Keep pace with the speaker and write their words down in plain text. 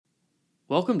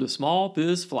Welcome to Small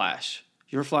Biz Flash,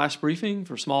 your flash briefing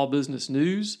for small business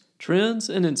news, trends,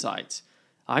 and insights.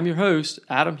 I'm your host,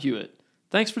 Adam Hewitt.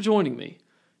 Thanks for joining me.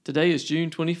 Today is June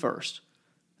 21st.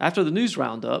 After the news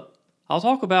roundup, I'll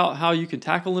talk about how you can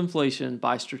tackle inflation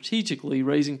by strategically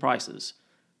raising prices.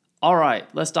 All right,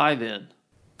 let's dive in.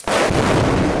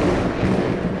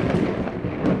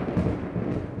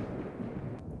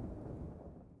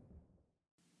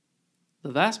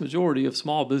 The vast majority of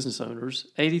small business owners,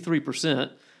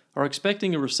 83%, are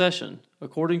expecting a recession,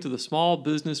 according to the Small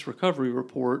Business Recovery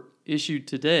Report issued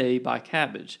today by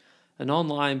Kabbage, an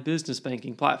online business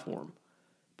banking platform.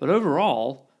 But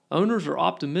overall, owners are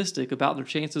optimistic about their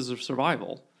chances of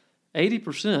survival.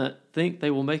 80% think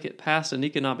they will make it past an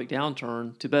economic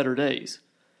downturn to better days.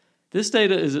 This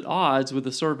data is at odds with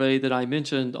the survey that I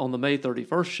mentioned on the May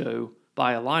 31st show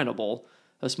by Alignable,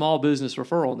 a small business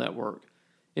referral network,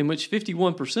 in which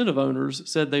 51% of owners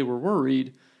said they were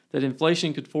worried that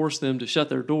inflation could force them to shut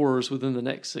their doors within the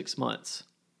next 6 months.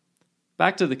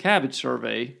 Back to the Kabbage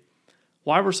survey,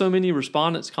 why were so many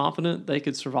respondents confident they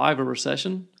could survive a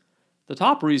recession? The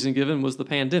top reason given was the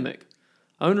pandemic.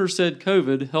 Owners said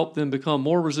COVID helped them become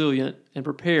more resilient and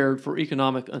prepared for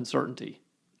economic uncertainty.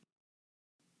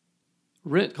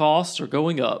 Rent costs are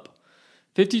going up.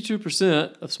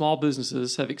 52% of small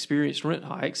businesses have experienced rent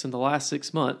hikes in the last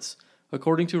 6 months,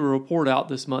 according to a report out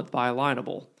this month by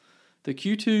Alignable. The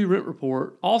Q2 rent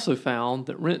report also found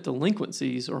that rent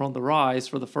delinquencies are on the rise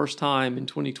for the first time in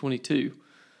 2022.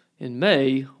 In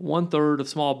May, 1/3 of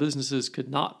small businesses could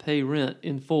not pay rent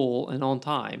in full and on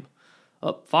time,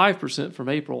 up 5% from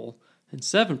April and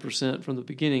 7% from the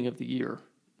beginning of the year.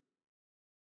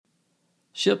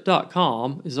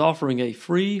 Ship.com is offering a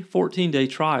free 14-day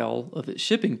trial of its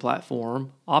shipping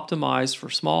platform optimized for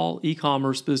small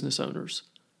e-commerce business owners.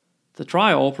 The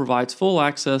trial provides full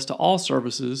access to all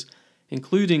services,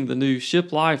 including the new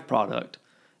Ship Live product,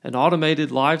 an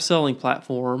automated live selling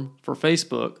platform for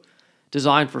Facebook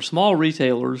designed for small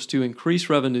retailers to increase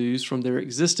revenues from their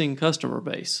existing customer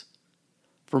base.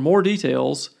 For more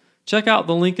details, check out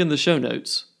the link in the show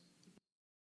notes.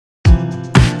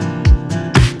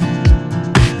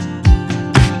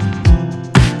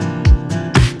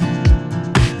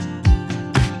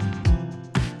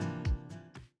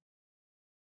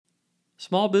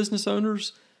 Small business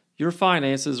owners, your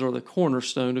finances are the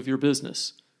cornerstone of your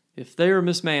business. If they are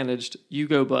mismanaged, you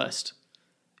go bust.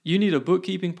 You need a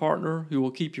bookkeeping partner who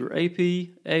will keep your AP,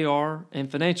 AR, and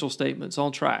financial statements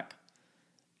on track.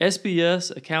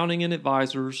 SBS Accounting and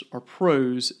Advisors are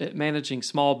pros at managing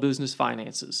small business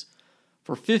finances.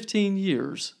 For 15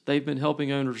 years, they've been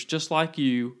helping owners just like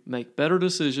you make better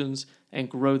decisions and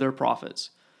grow their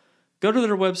profits. Go to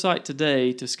their website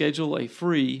today to schedule a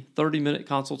free 30-minute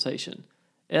consultation.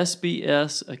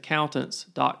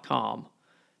 sbsaccountants.com.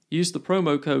 Use the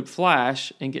promo code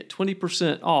FLASH and get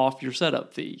 20% off your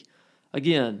setup fee.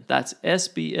 Again, that's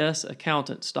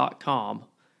sbsaccountants.com.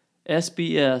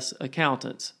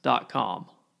 sbsaccountants.com.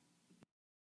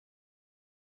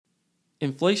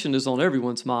 Inflation is on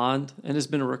everyone's mind and has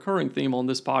been a recurring theme on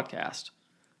this podcast.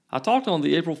 I talked on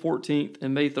the April 14th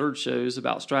and May 3rd shows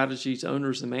about strategies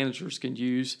owners and managers can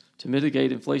use to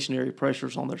mitigate inflationary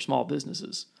pressures on their small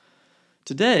businesses.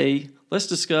 Today, let's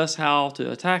discuss how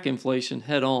to attack inflation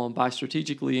head-on by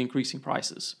strategically increasing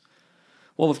prices.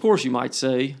 Well, of course, you might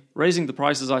say, raising the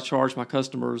prices I charge my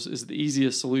customers is the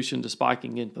easiest solution to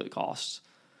spiking input costs.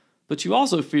 But you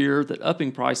also fear that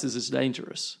upping prices is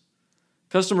dangerous.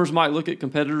 Customers might look at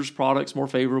competitors' products more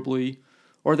favorably,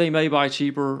 or they may buy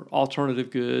cheaper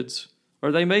alternative goods,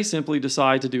 or they may simply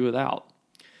decide to do without.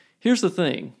 Here's the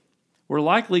thing. We're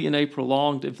likely in a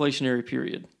prolonged inflationary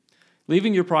period.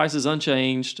 Leaving your prices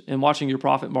unchanged and watching your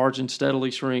profit margin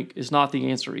steadily shrink is not the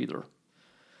answer either.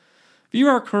 View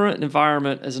our current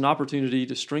environment as an opportunity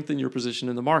to strengthen your position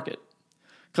in the market.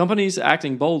 Companies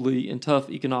acting boldly in tough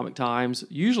economic times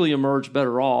usually emerge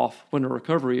better off when a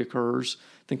recovery occurs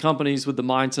than companies with the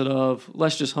mindset of,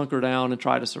 let's just hunker down and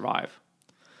try to survive.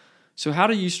 So how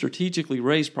do you strategically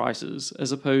raise prices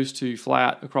as opposed to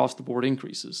flat across-the-board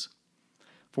increases?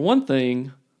 For one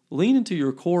thing, lean into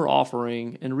your core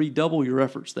offering and redouble your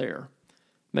efforts there.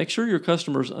 Make sure your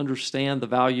customers understand the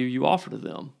value you offer to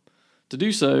them. To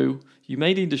do so, you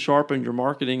may need to sharpen your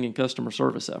marketing and customer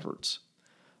service efforts.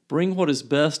 Bring what is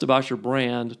best about your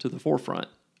brand to the forefront.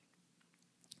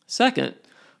 Second,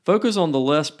 focus on the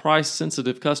less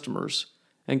price-sensitive customers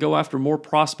and go after more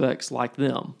prospects like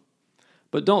them.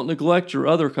 But don't neglect your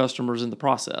other customers in the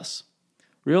process.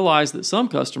 Realize that some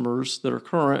customers that are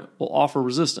current will offer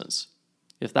resistance.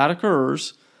 If that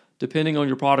occurs, depending on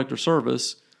your product or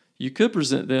service, you could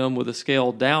present them with a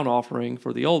scaled down offering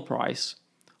for the old price,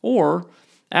 Or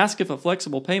ask if a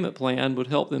flexible payment plan would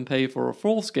help them pay for a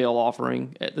full-scale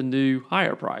offering at the new,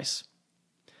 higher price.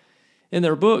 In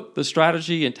their book, The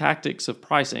Strategy and Tactics of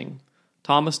Pricing,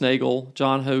 Thomas Nagel,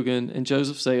 John Hogan, and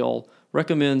Joseph Sale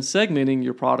recommend segmenting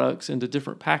your products into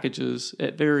different packages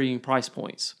at varying price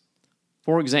points.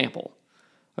 For example,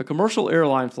 a commercial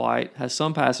airline flight has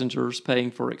some passengers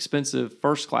paying for expensive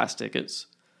first-class tickets,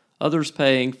 others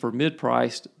paying for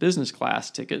mid-priced business class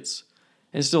tickets,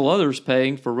 and still others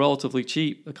paying for relatively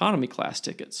cheap economy class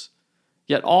tickets.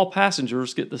 Yet all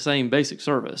passengers get the same basic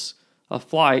service, a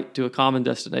flight to a common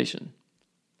destination.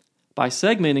 By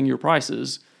segmenting your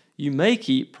prices, you may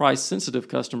keep price-sensitive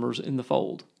customers in the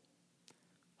fold.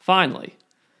 Finally,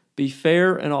 be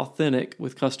fair and authentic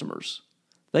with customers.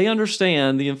 They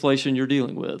understand the inflation you're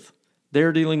dealing with.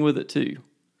 They're dealing with it too.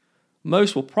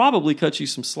 Most will probably cut you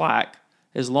some slack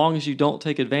as long as you don't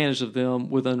take advantage of them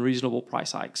with unreasonable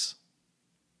price hikes.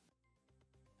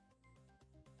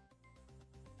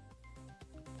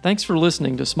 Thanks for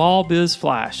listening to Small Biz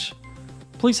Flash.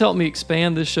 Please help me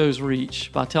expand this show's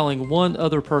reach by telling one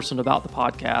other person about the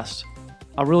podcast.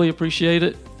 I really appreciate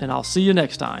it, and I'll see you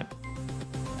next time.